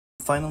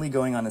Finally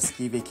going on a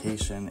ski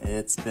vacation.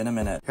 It's been a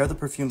minute. Here are the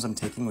perfumes I'm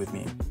taking with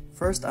me.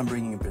 First, I'm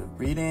bringing a bit of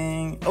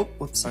reading. Oh,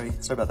 whoops, sorry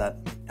about that.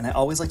 And I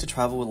always like to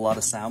travel with a lot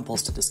of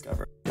samples to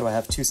discover. So I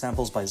have 2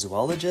 samples by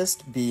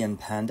Zoologist, Bee and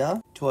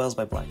Panda, 2 oils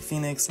by Black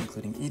Phoenix,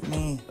 including Eat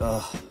Me.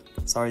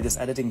 Sorry, this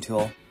editing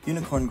tool.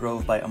 Unicorn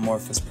Grove by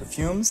Amorphous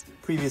Perfumes,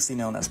 previously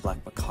known as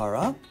Black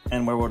Baccarat.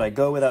 And where would I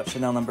go without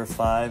Chanel No.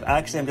 5?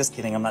 Actually, I'm just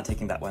kidding, I'm not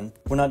taking that one.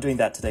 We're not doing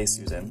that today,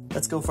 Susan.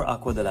 Let's go for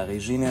Acqua della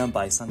Regina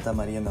by Santa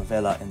Maria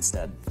Novella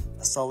instead.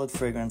 A solid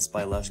fragrance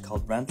by Lush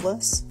called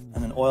Rentless,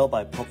 and an oil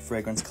by Pulp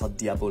Fragrance called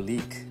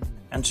Diabolique.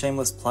 And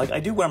shameless plug, I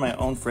do wear my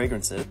own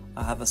fragrances.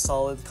 I have a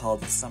solid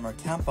called Summer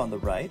Camp on the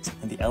right,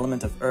 and the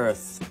Element of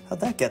Earth.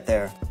 How'd that get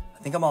there?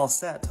 I think I'm all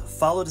set.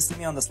 Follow to see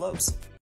me on the slopes.